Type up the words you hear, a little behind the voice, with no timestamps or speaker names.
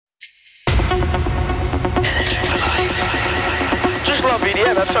Club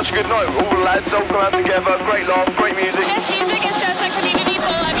EDM had such a good night. All the lads all come out together, great laugh, great music. Best music, it shows that community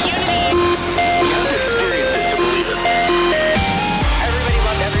full of unity. You have to experience it to believe it. Everybody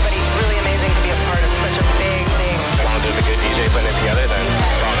loved everybody. Really amazing to be a part of such a big thing. As long as there's a good DJ putting it together, then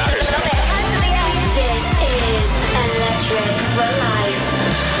it's all matters. This is Electric for Life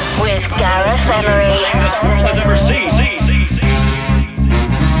with Gareth Emery. I've ever seen.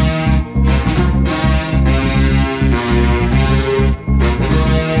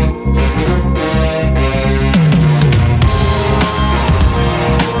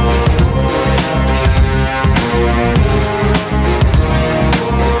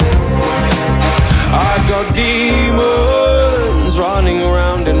 I've got demons running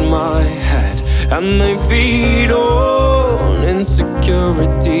around in my head, and they feed on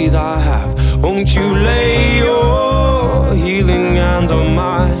insecurities I have. Won't you lay your healing hands on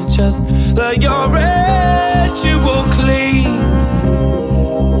my chest? Let your ritual clean.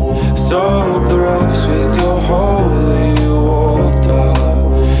 Soak the ropes with your holy water.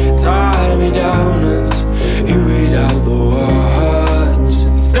 Tie me down as you read out the words.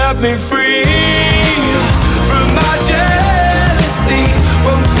 Set me free from my jealousy.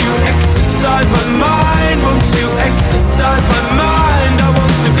 Won't you exercise my mind? Won't you exercise my mind? I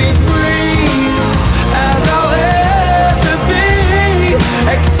want to be free as I'll ever be.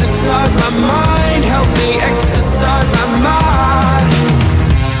 Exercise my mind, help me exercise my mind.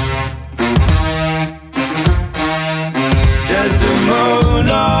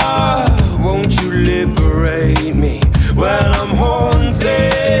 Desdemona, won't you liberate me when I'm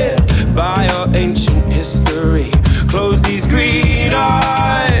haunted by your ancient history? Close these green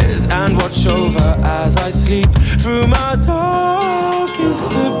eyes and watch over as I sleep through my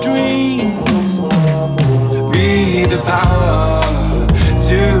darkest of dreams. Be the power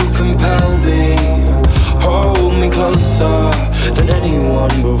to compel me. Hold me closer than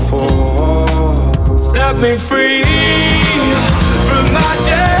anyone before. Set me free from my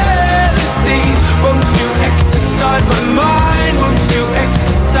jealousy. Won't you exercise my mind? Won't you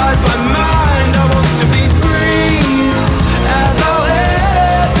exercise my mind? I want to be free as I'll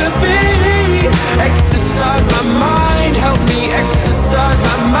ever be. Exercise my mind, help me exercise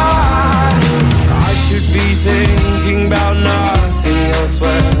my mind. I should be thinking about nothing else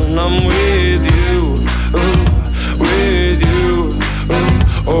when I'm with you, with you.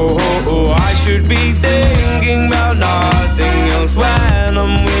 Oh, oh, oh, I should be thinking about nothing else when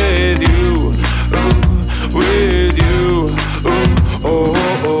I'm with you, with you. Oh, oh,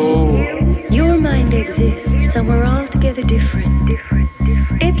 oh. Your mind exists somewhere altogether different.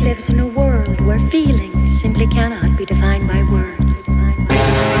 It lives in a world where feelings simply cannot be defined by words.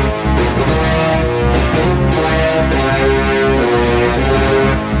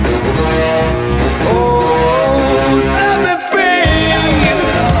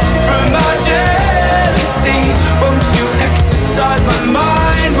 Exercise my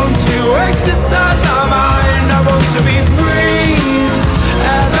mind, won't you exercise my mind? I want to be free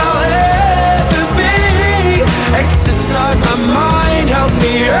as I'll ever be. Exercise my mind, help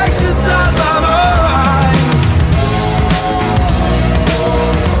me exercise my mind.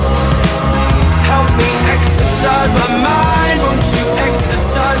 Help me exercise my mind, won't you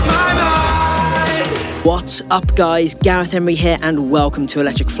exercise my mind? What's up, guys? Gareth Emery here, and welcome to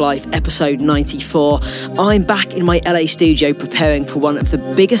Electric for Life, episode 94. I'm back in my LA studio preparing for one of the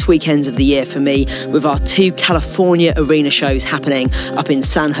biggest weekends of the year for me, with our two California arena shows happening up in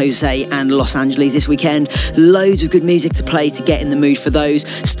San Jose and Los Angeles this weekend. Loads of good music to play to get in the mood for those.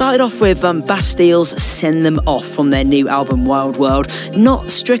 Started off with Bastille's Send Them Off from their new album Wild World. Not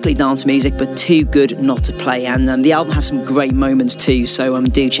strictly dance music, but too good not to play, and the album has some great moments too, so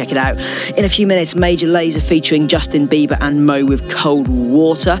do check it out. In a few minutes, Major Lazer featuring Justin Bieber and Mo with Cold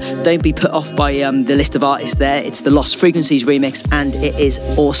Water. Don't be put off by the list of artists there. It's the Lost Frequencies remix, and it is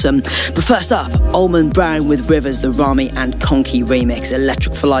awesome. But first up, Allman Brown with Rivers, the Rami and Conky remix.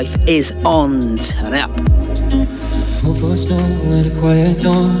 Electric for Life is on. Turn it up. Hope for snow and a quiet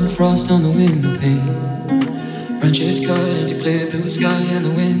dawn, frost on the window pane. Branches cut into clear blue sky, and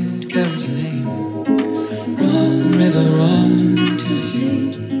the wind carries your name. Run, river, run to the sea.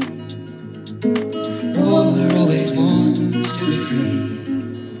 Water always wants to be free.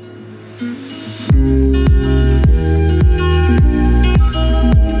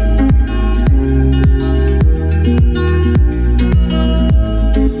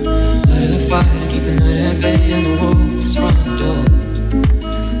 Light a fire, keep the night at bay, and the wolves from the door.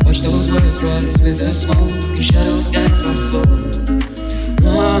 Watch those birds rise with the smoke, and shadows dance on the floor.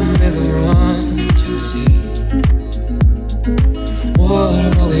 Run, river, run to the sea.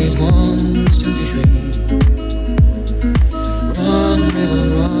 Water always wants to be free. Run,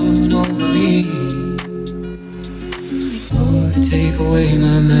 away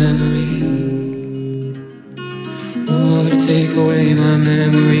my memory. Oh, to take away my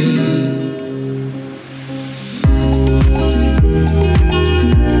memory.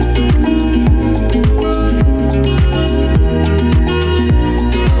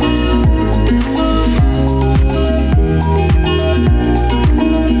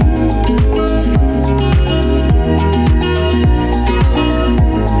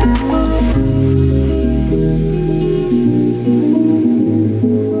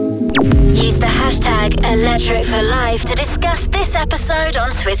 Electric for Life to discuss this episode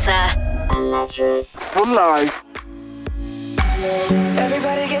on Twitter. For life.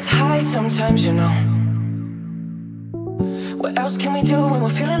 Everybody gets high sometimes, you know. What else can we do when we're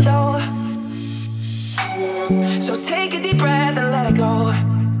feeling low? So take a deep breath and let it go.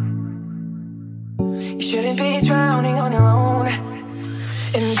 You shouldn't be drowning on your own.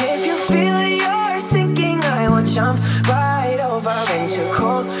 And if you feel you're sinking, I will jump right over into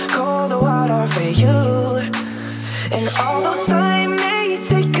cold, cold water for you. And although time may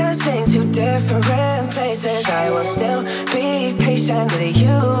take us into different places, I will still be patient with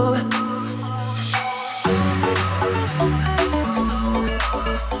you.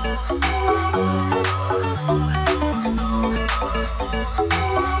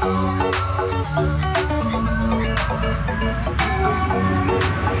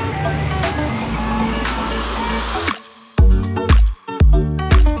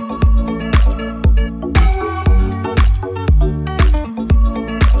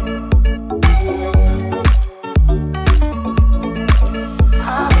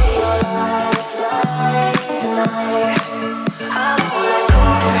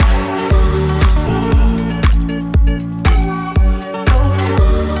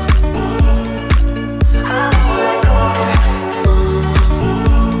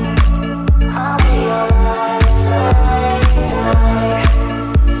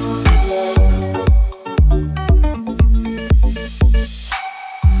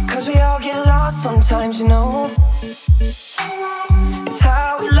 Sometimes, you know, it's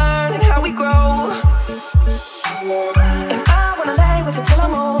how we learn and how we grow. And I wanna lay with you till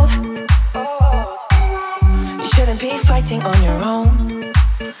I'm old. You shouldn't be fighting on your own.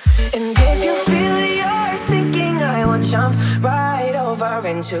 And if you feel you're sinking, I will jump right over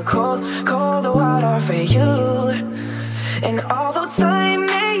into cold, cold water for you. And although time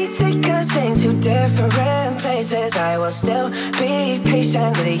may take us into different places, I will still be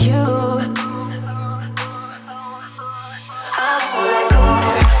patient with you.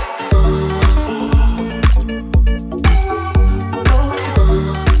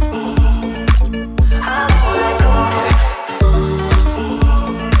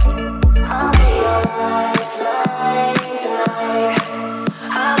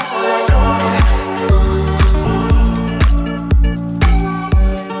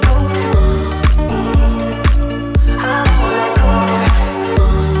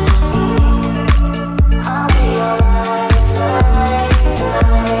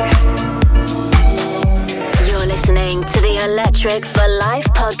 Electric for Life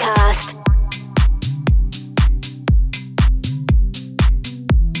podcast.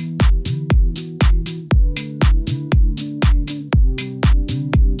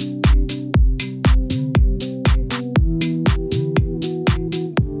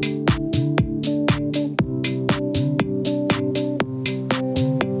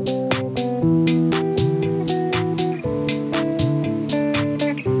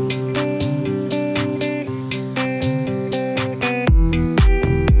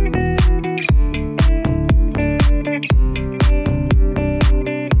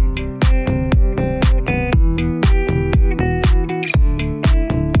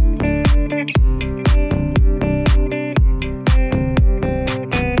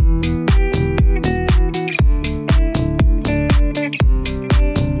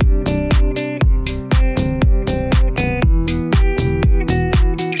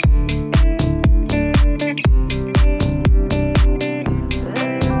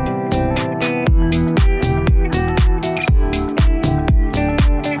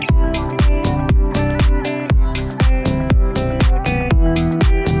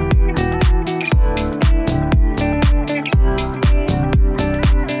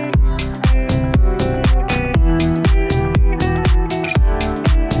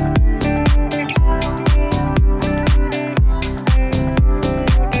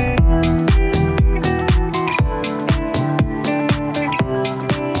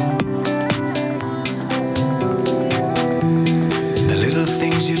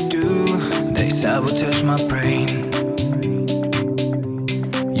 sabotage my brain.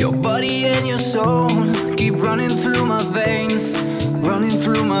 Your body and your soul keep running through my veins.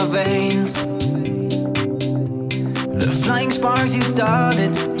 through my veins. The flying sparks you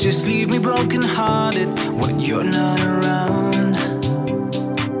started just leave me broken hearted when you're not around.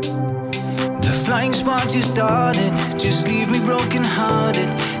 The flying sparks you started just leave me broken hearted,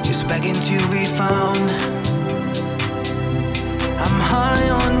 just begging to be found. I'm high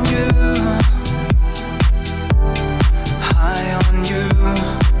on you, high on you.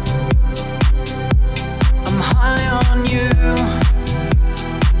 I'm high on you,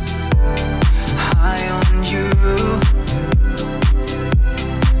 high on you.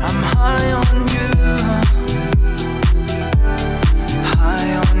 I'm high on you,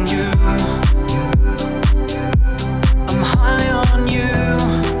 high on you. I'm high on you,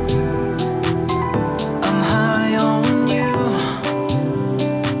 I'm high on you.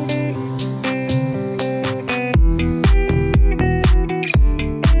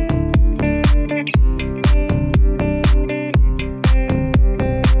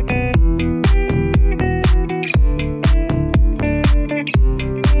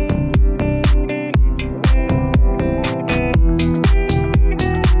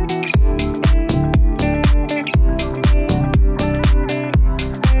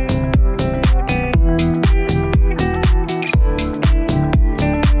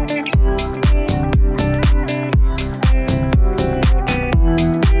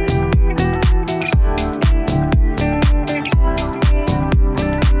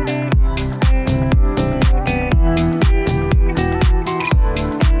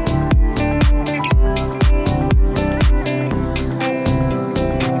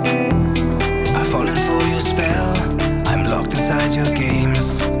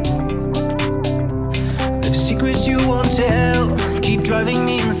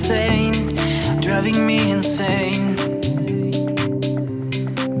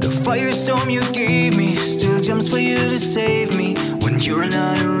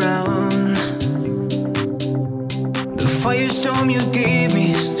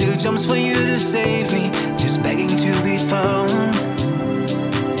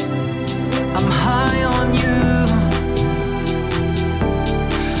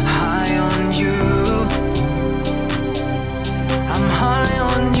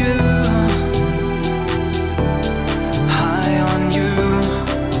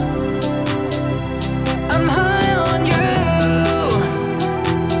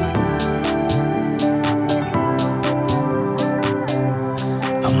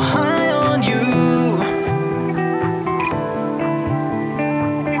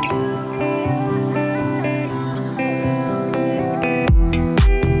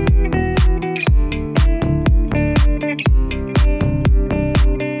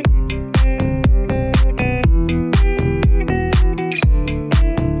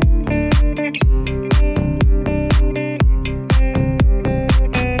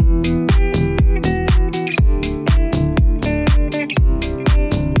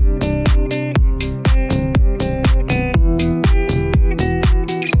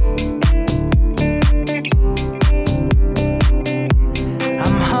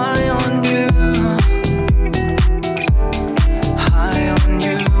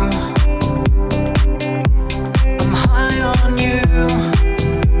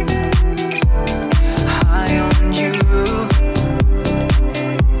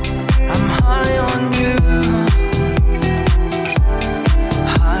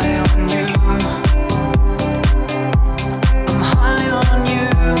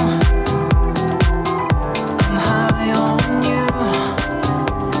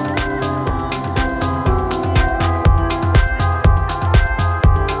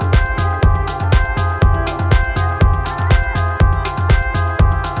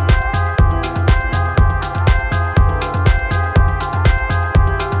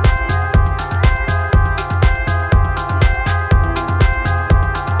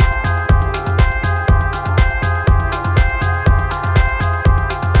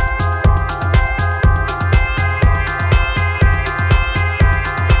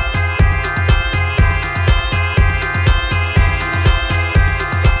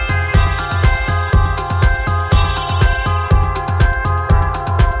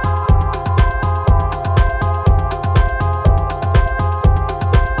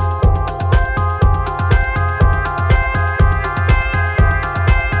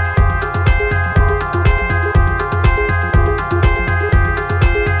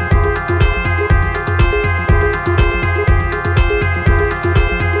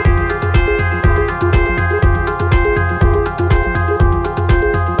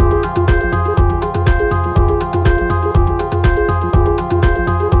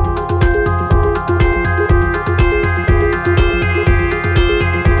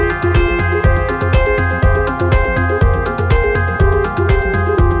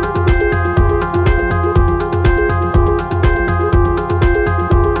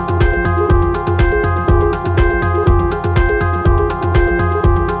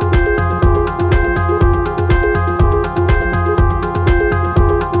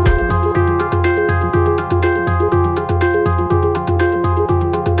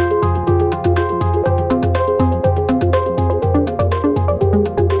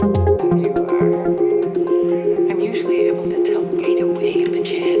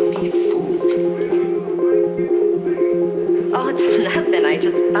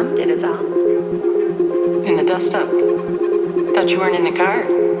 dust up. Thought you weren't in the car,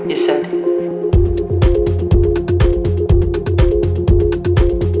 you said.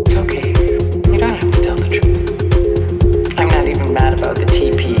 It's okay. You don't have to tell the truth. I'm not even mad about the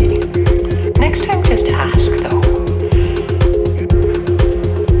TP. Next time, just ask, though.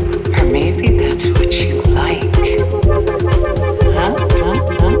 Or maybe that's what you like. Huh?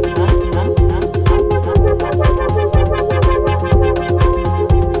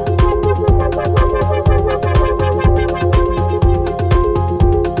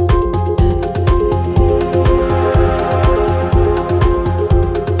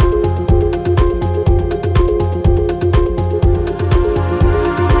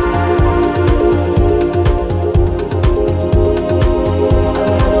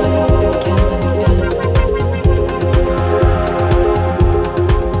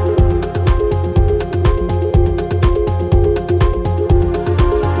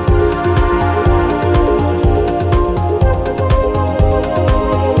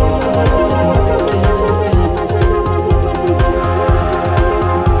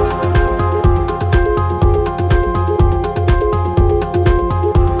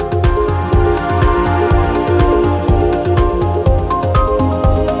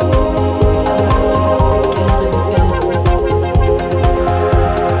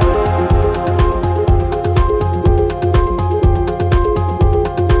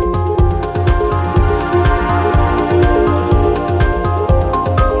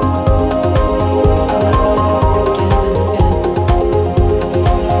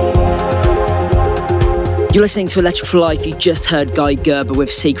 You're listening to Electric for Life. You just heard Guy Gerber with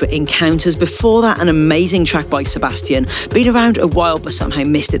Secret Encounters. Before that, an amazing track by Sebastian. Been around a while, but somehow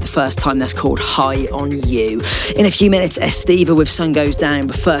missed it the first time. That's called High on You. In a few minutes, Estiva with Sun Goes Down.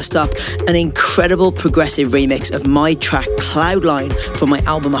 But first up, an incredible progressive remix of my track Cloudline from my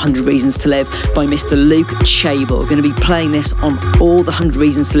album 100 Reasons to Live by Mr. Luke Chable. Going to be playing this on all the 100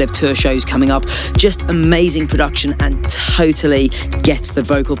 Reasons to Live tour shows coming up. Just amazing production and totally gets the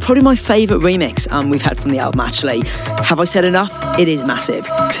vocal. Probably my favourite remix we've had from the album, actually. Have I said enough? It is massive.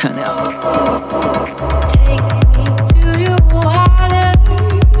 Turn it up. Take me to your water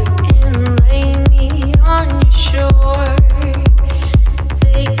and lay me on your shore.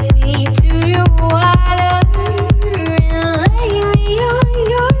 Take me to your water and lay me on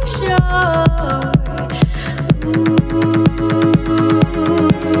your shore.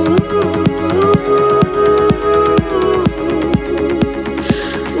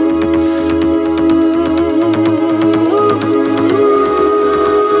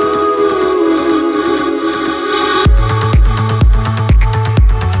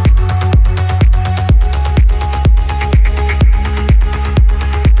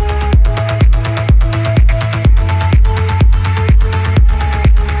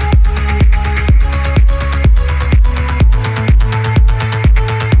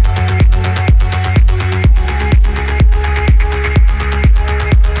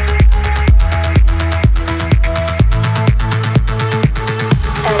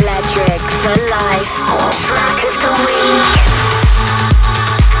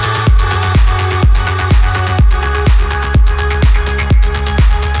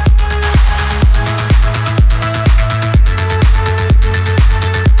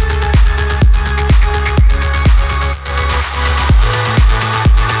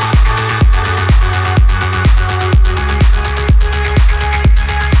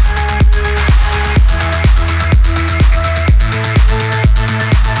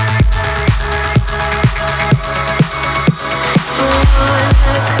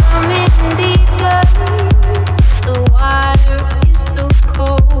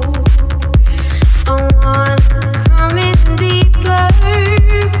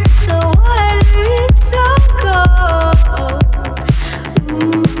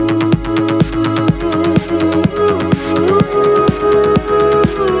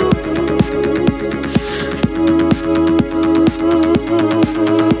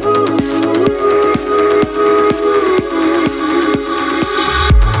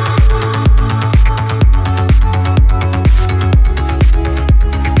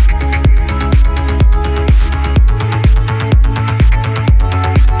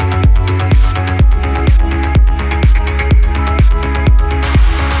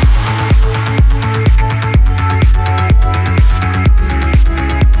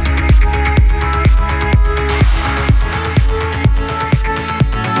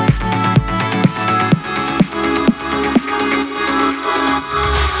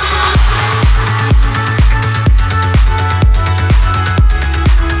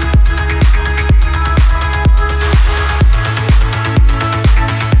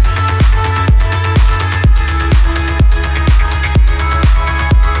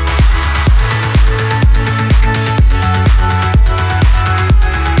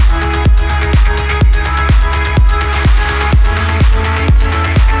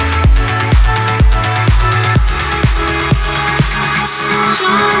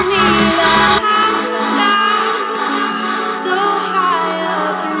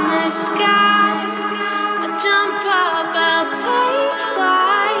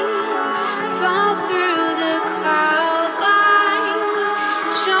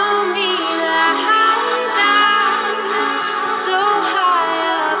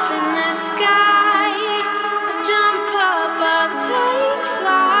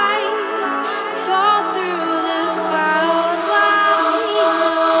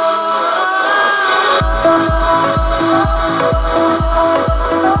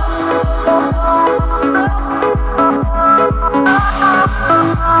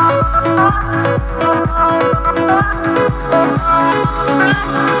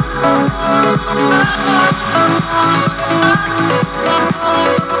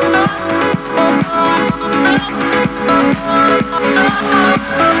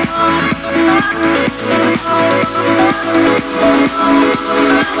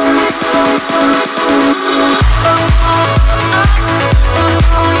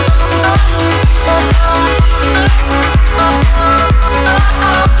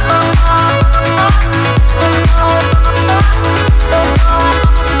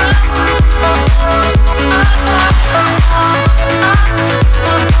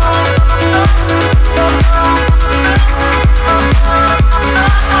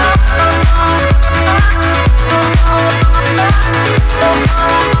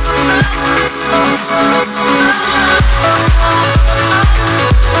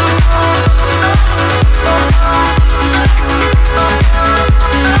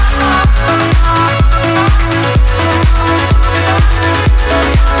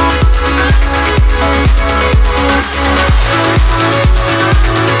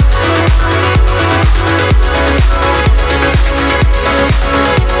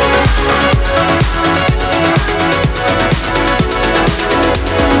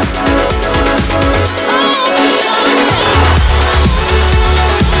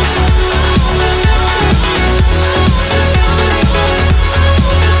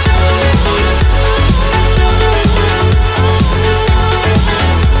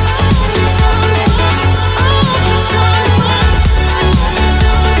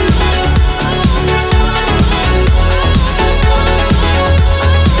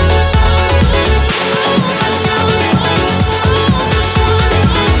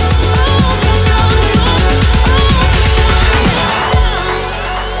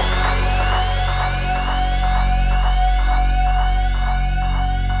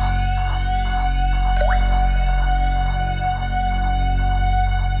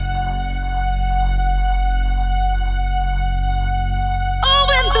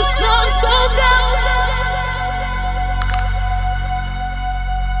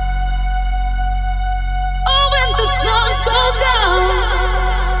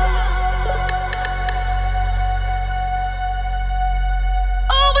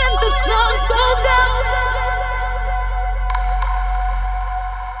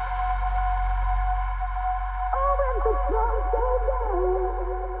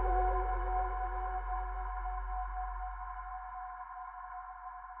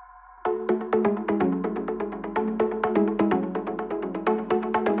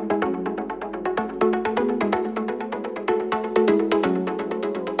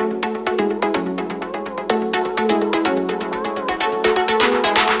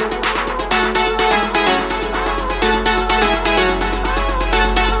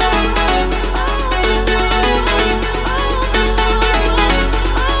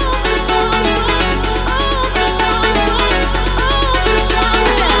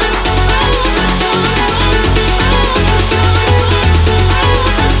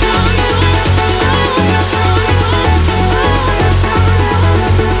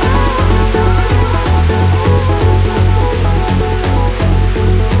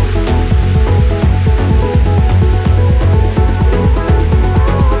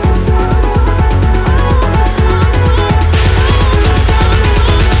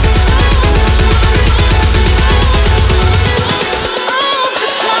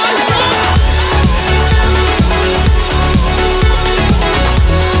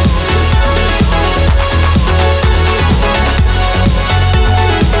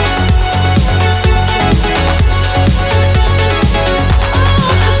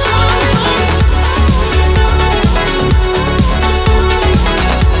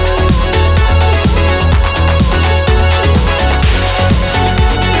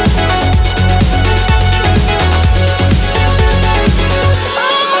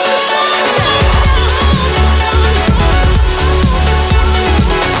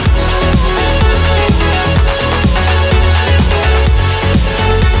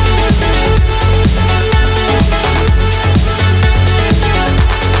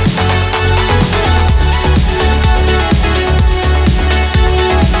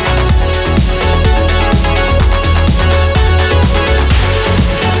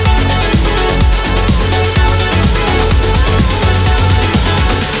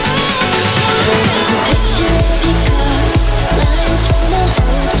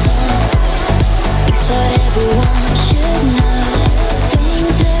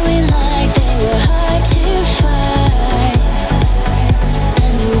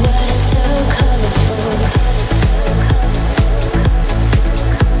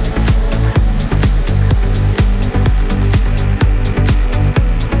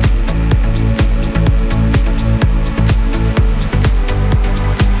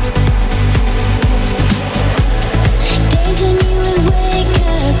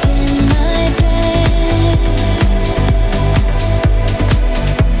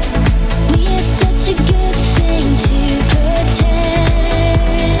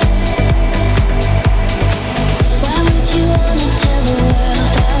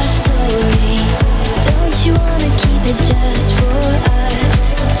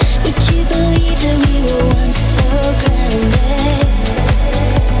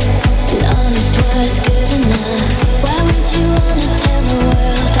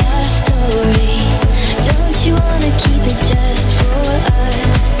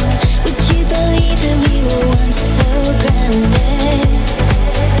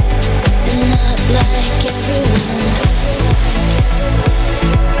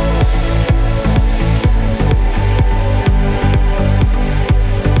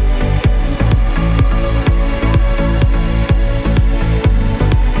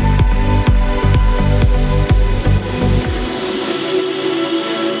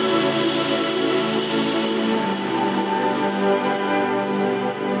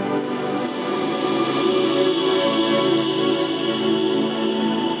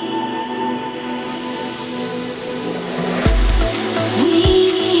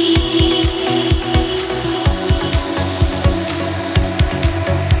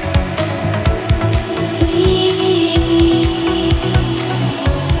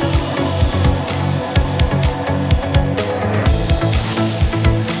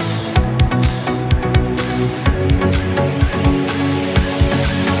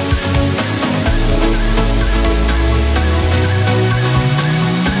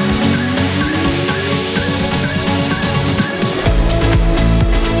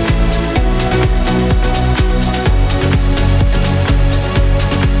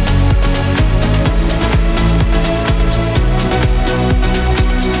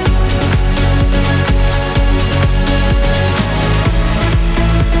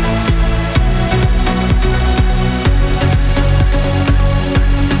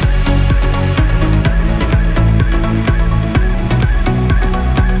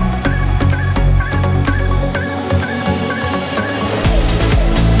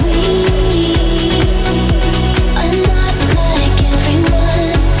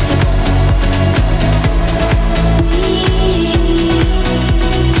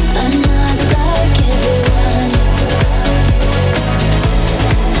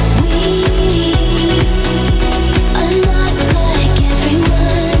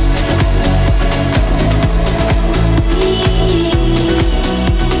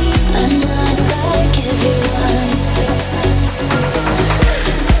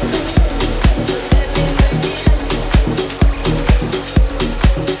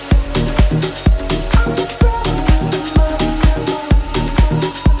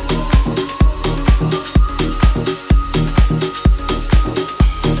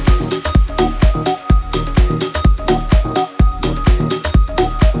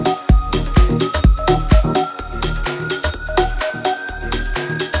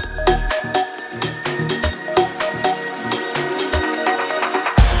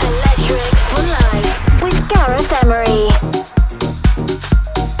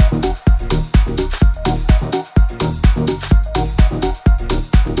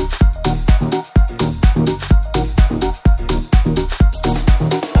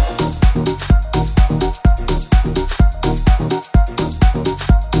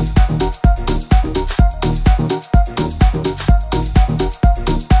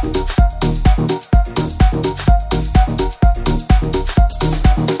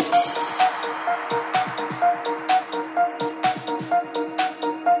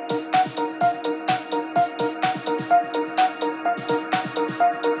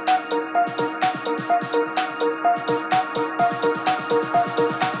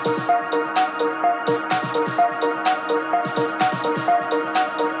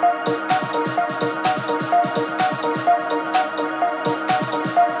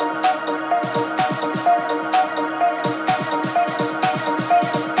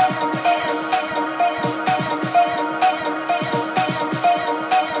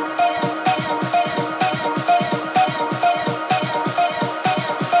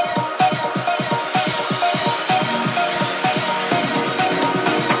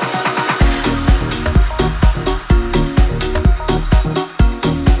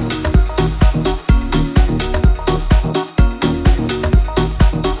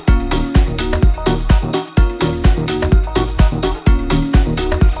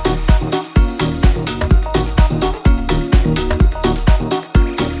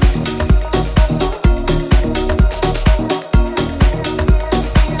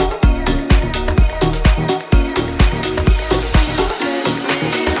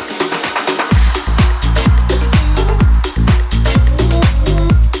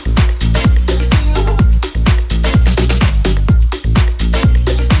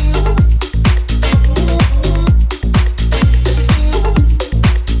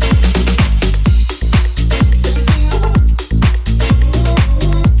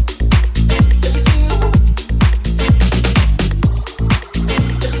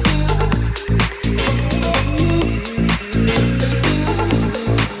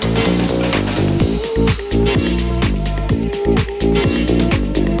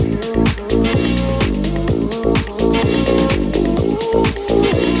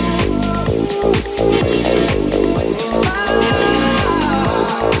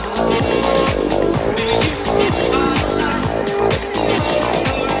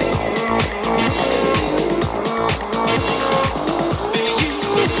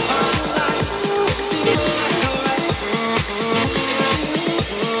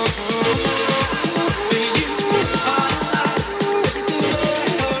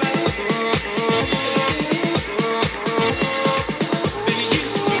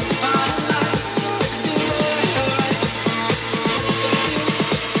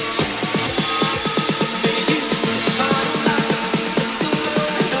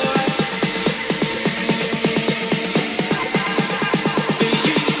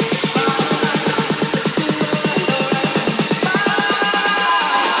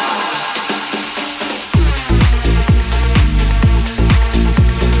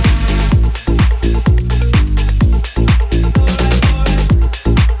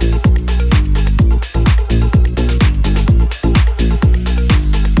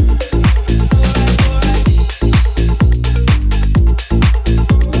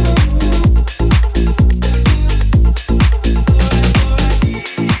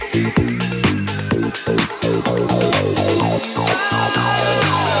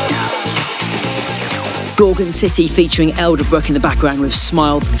 Gorgon City featuring Elderbrook in the background with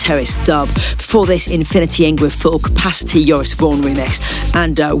Smile, the Terrace Dub. Before this, Infinity Inc. with Full Capacity, Joris Vaughan remix.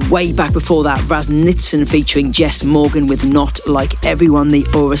 And way back before that, Raz Nitson featuring Jess Morgan with Not Like Everyone, the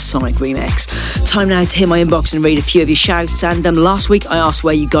Aura Sonic remix. Time now to hit my inbox and read a few of your shouts. And last week I asked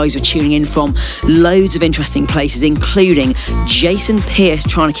where you guys were tuning in from. Loads of interesting places, including Jason Pierce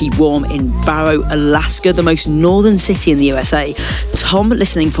trying to keep warm in Barrow, Alaska, the most northern city in the USA. Tom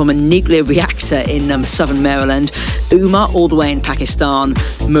listening from a nuclear reactor in southern Maryland. Uma all the way in Pakistan.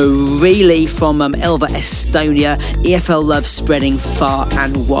 Marie Lee from Elva, Estonia. EFL love spreading far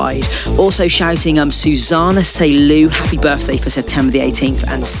and wide. Also shouting Susanna Selu, happy birthday for September the 18th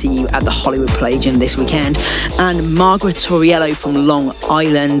and see you at the Hollywood Palladium this weekend. And Margaret Torriello from Long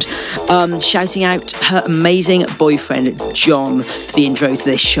Island shouting out her amazing boyfriend John for the intro to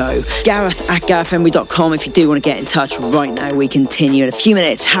this show. Gareth at GarethHenry.com if you do want to get in touch right now. We continue in a few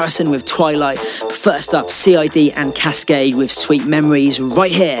minutes. Harrison with Twilight. But first up, CID and Cascade with Sweet Memories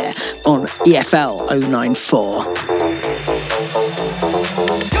right here on EFL 094.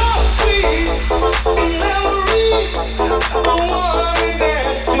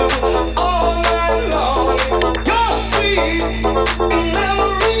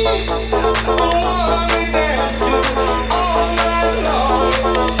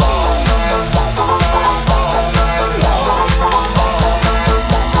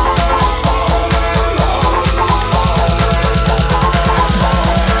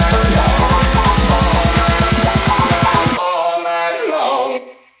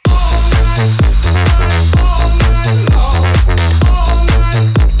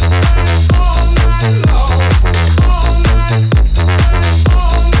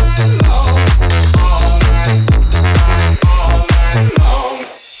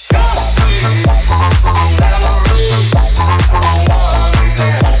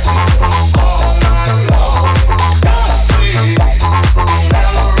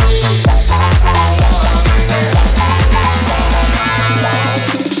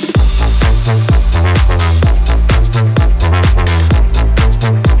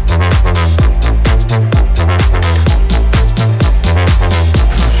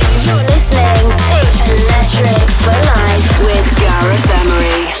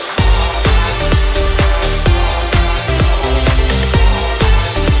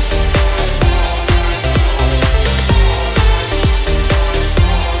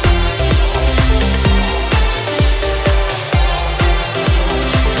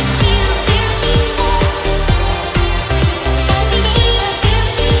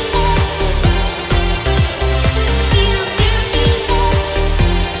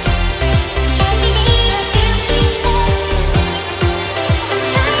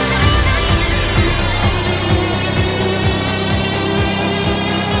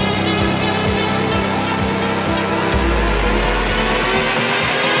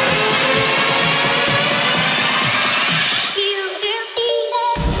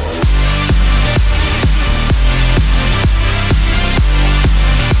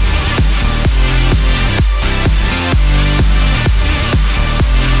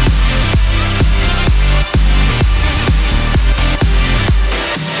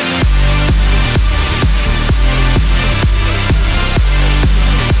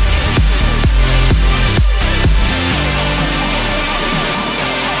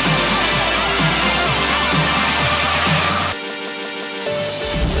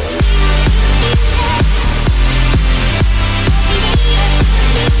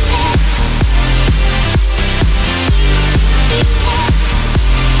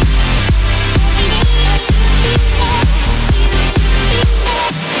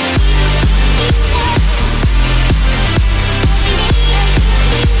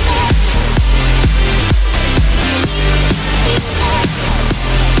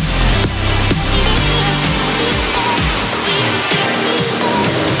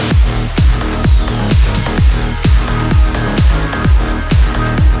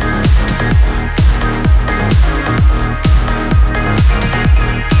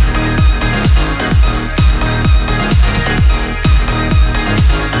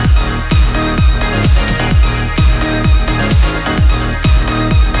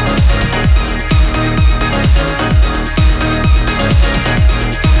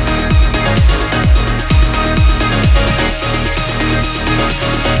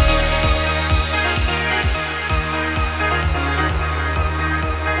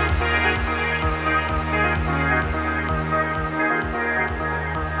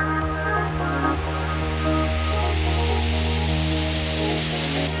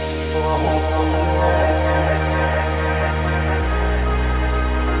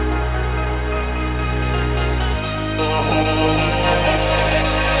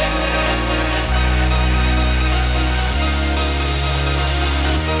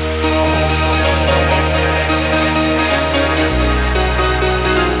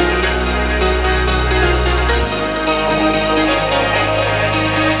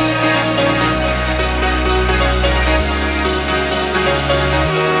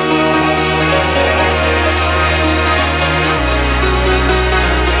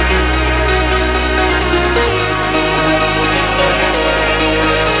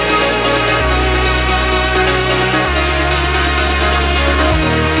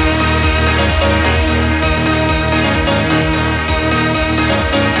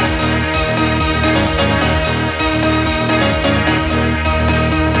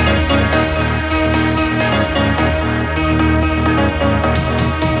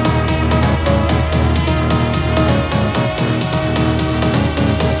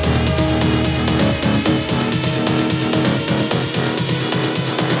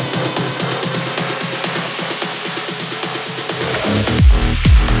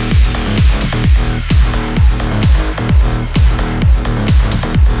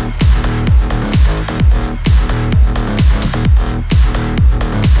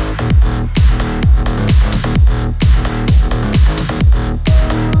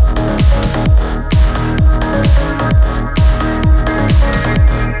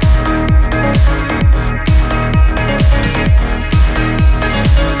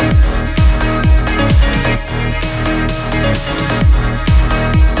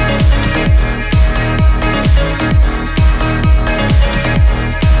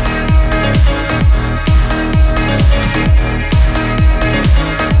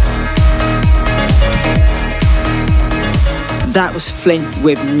 That was Flinth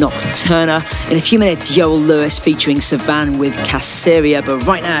with Nocturna. In a few minutes, Joel Lewis featuring Savan with Casseria. But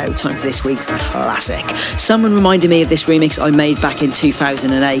right now, time for this week's classic. Someone reminded me of this remix I made back in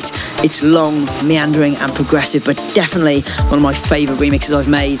 2008. It's long, meandering and progressive, but definitely one of my favourite remixes I've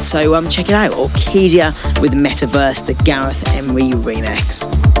made. So check it out. Orchidia with Metaverse, the Gareth Emery remix.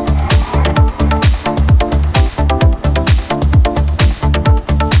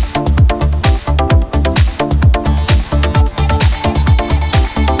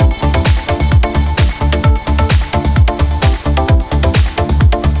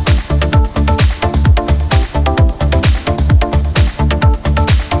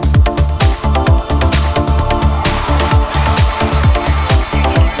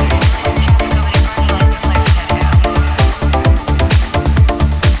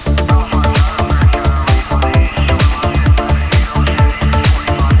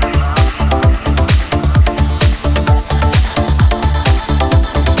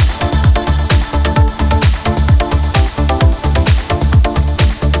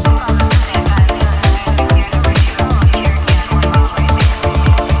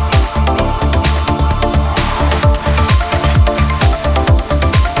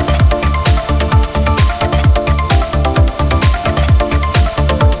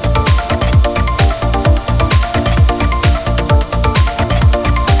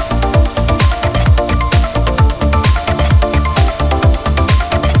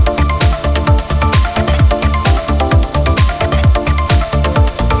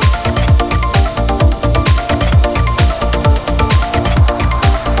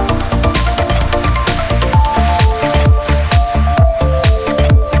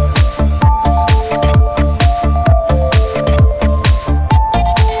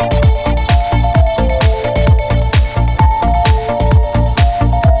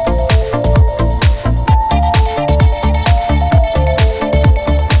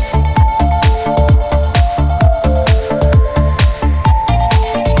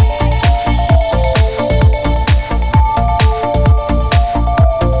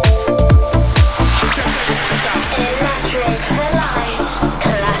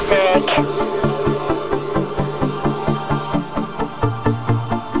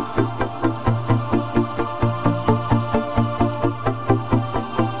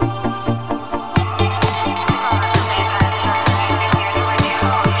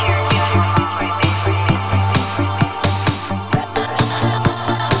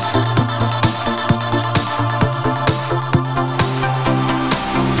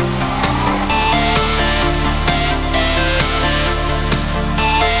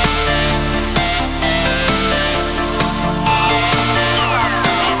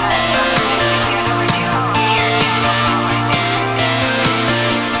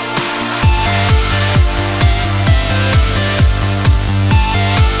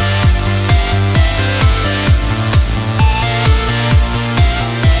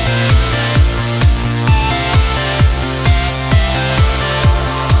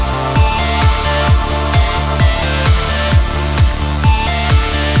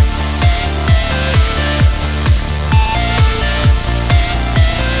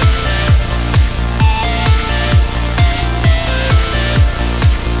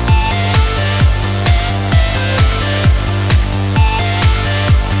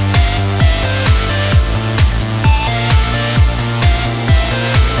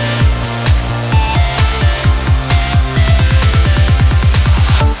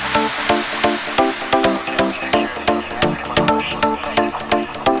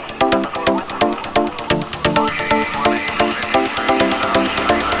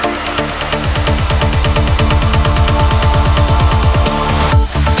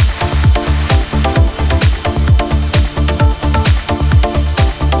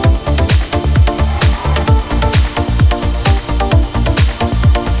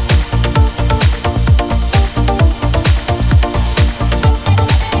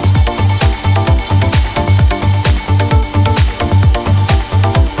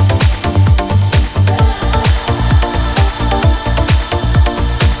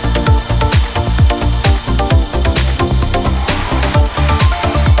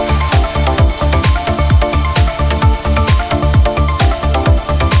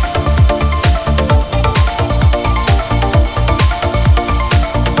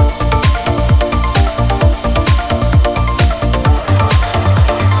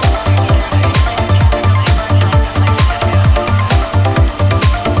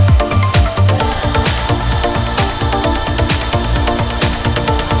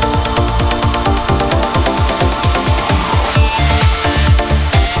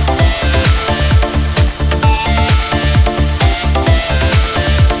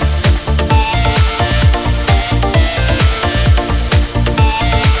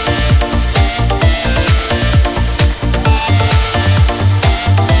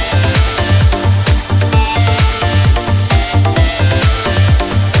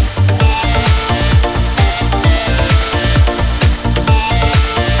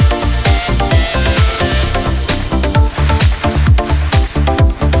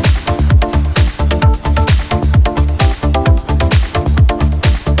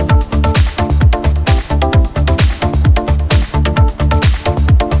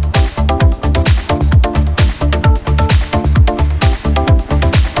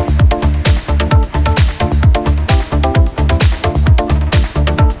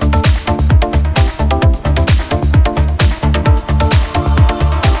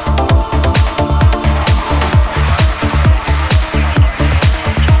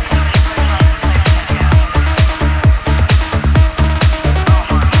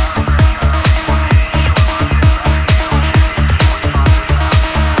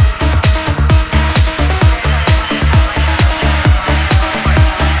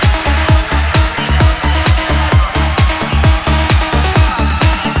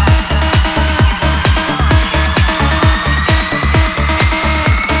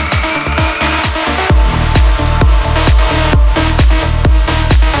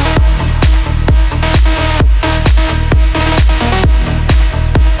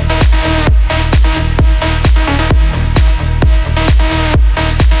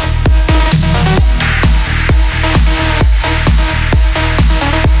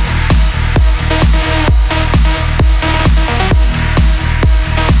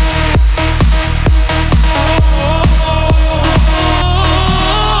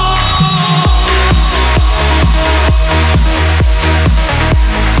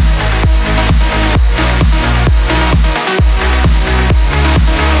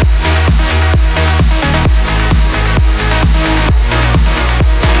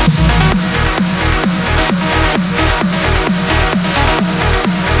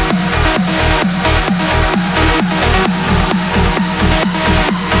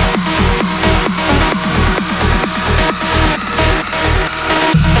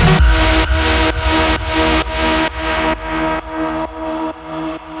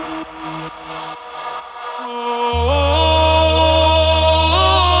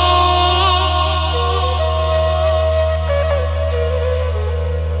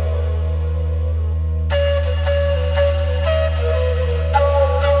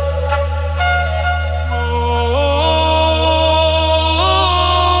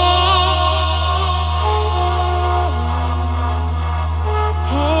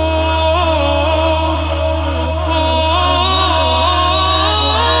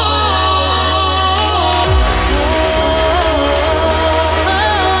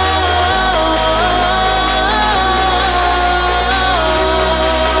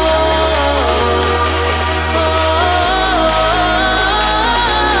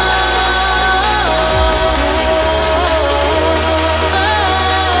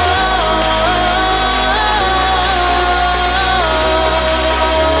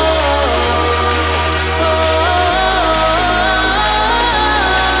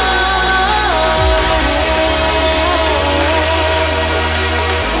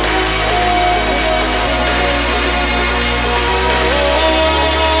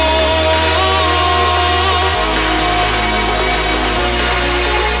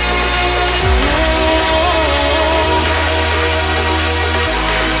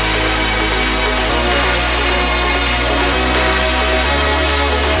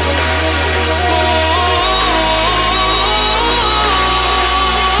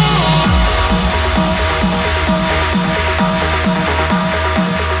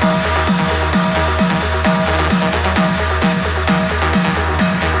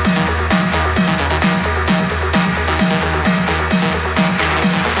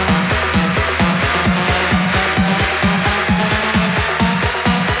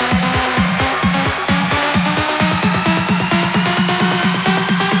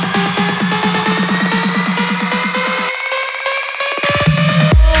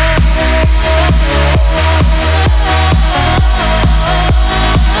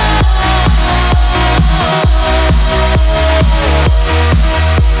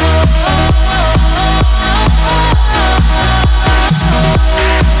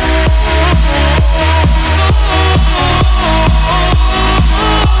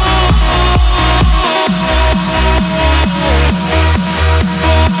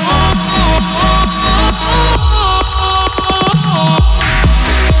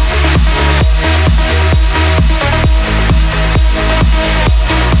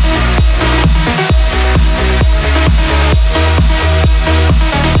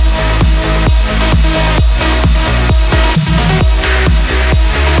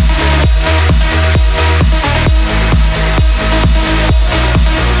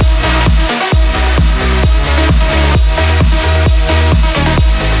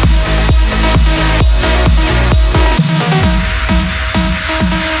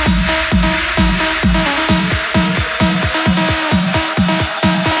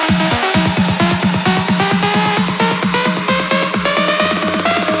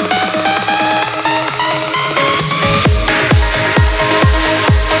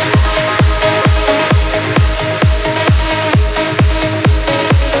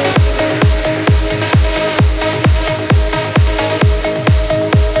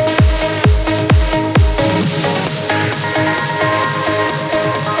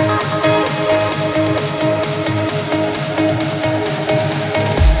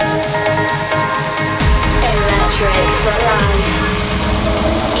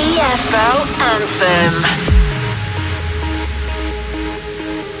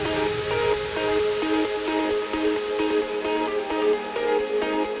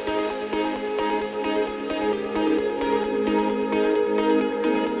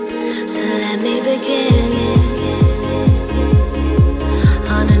 So let me begin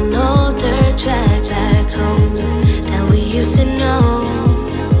on an older track back home that we used to know.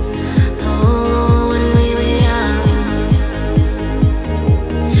 Oh, when we were young,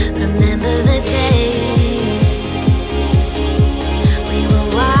 remember the days we were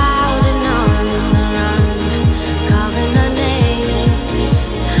wild and on the run, carving our names.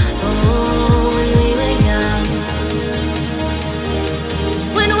 Oh, when we were young.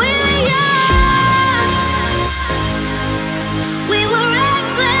 When we were young, we were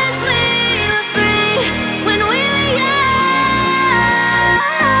reckless, we were free. When we were young,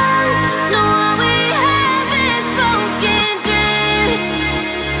 now all we have is broken dreams.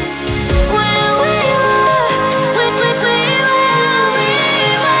 When we were young. When we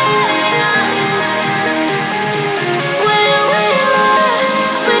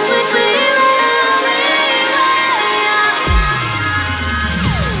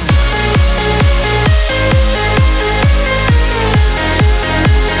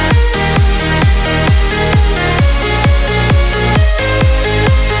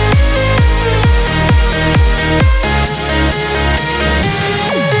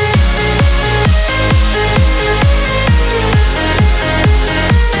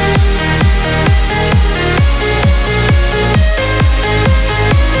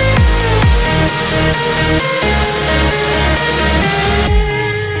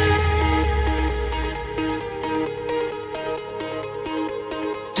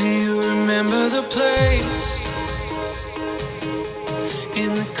Do you remember the place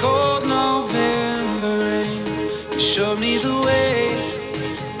in the cold November rain? You showed me the way.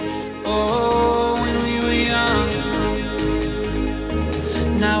 Oh, when we were young.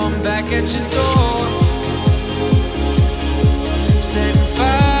 Now I'm back at your door, setting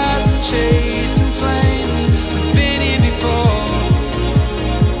fires and chasing flames. We've been here before.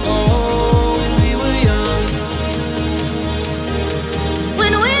 Oh, when we were young.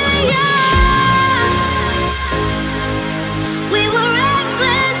 When we were young, we were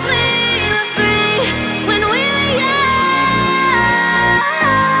reckless, we were free. When we were young,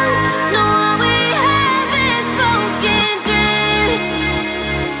 now all we have is broken dreams.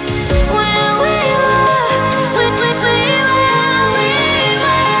 When we were young. When we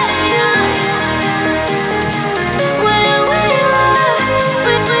were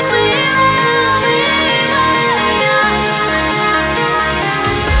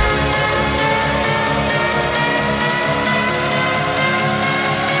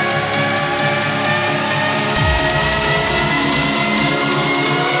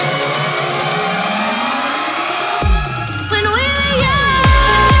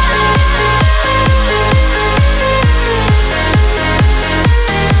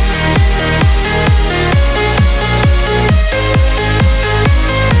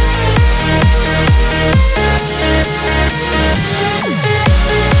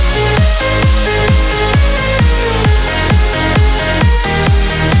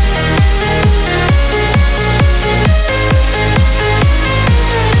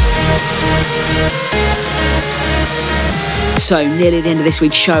So, nearly the end of this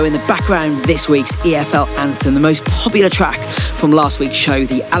week's show. In the background, this week's EFL anthem, the most popular track from last week's show,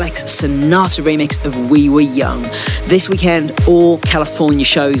 the Alex Sonata remix of We Were Young. This weekend, all California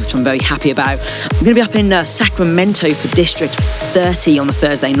shows, which I'm very happy about. I'm going to be up in Sacramento for District 30 on the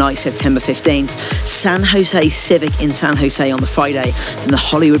Thursday night, September 15th. San Jose Civic in San Jose on the Friday, and the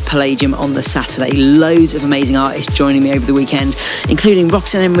Hollywood Palladium on the Saturday. Loads of amazing artists joining me over the weekend, including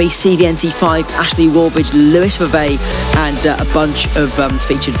Roxanne Emery, CVNT5, Ashley Warbridge, Louis Vevey, and a bunch of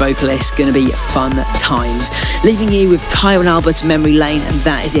featured vocalists. Going to be fun times. Leaving you with Kyron Albert's Memory Lane, and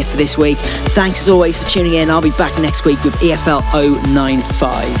that is it for this week. Thanks as always for tuning in. I'll be back next week with EFL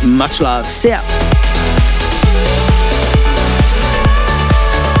 095. Much love. See ya.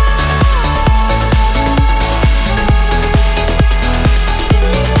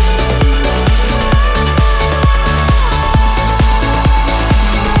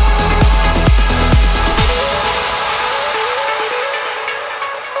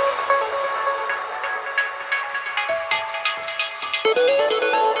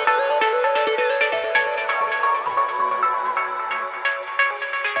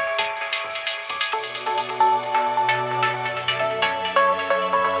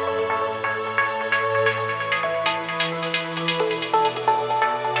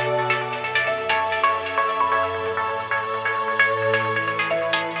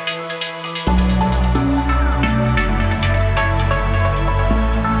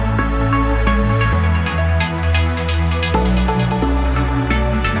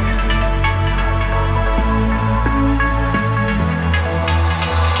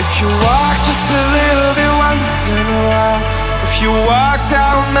 you walk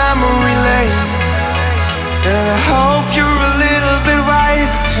down memory lane, and I hope you're a little bit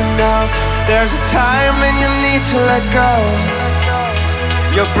wiser to know there's a time when you need to let go.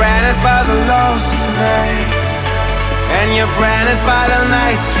 You're branded by the lost nights, and you're branded by the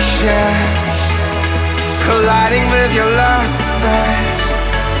nights we shared, colliding with your lost days.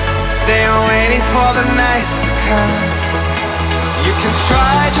 They are waiting for the nights to come. You can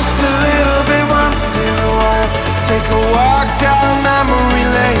try just a little bit once in a while. Take a walk down memory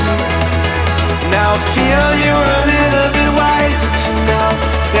lane. Now feel you're a little bit wiser to know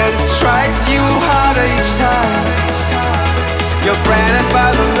that it strikes you harder each time. You're branded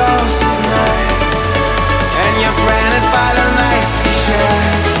by the lost nights, and you're branded by the nights we share.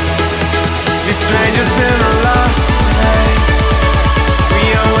 We're strangers in a lost night. We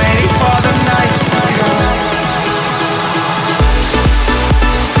are waiting for the nights to come.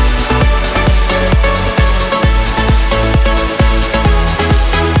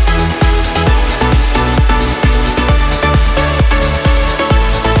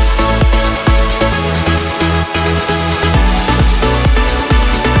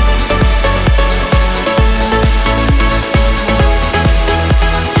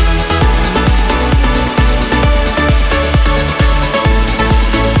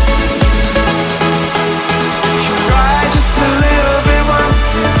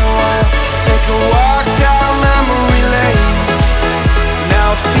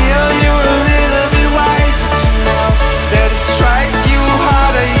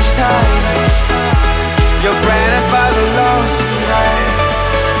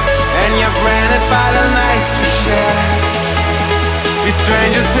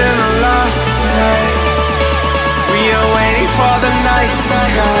 Strangers in a lost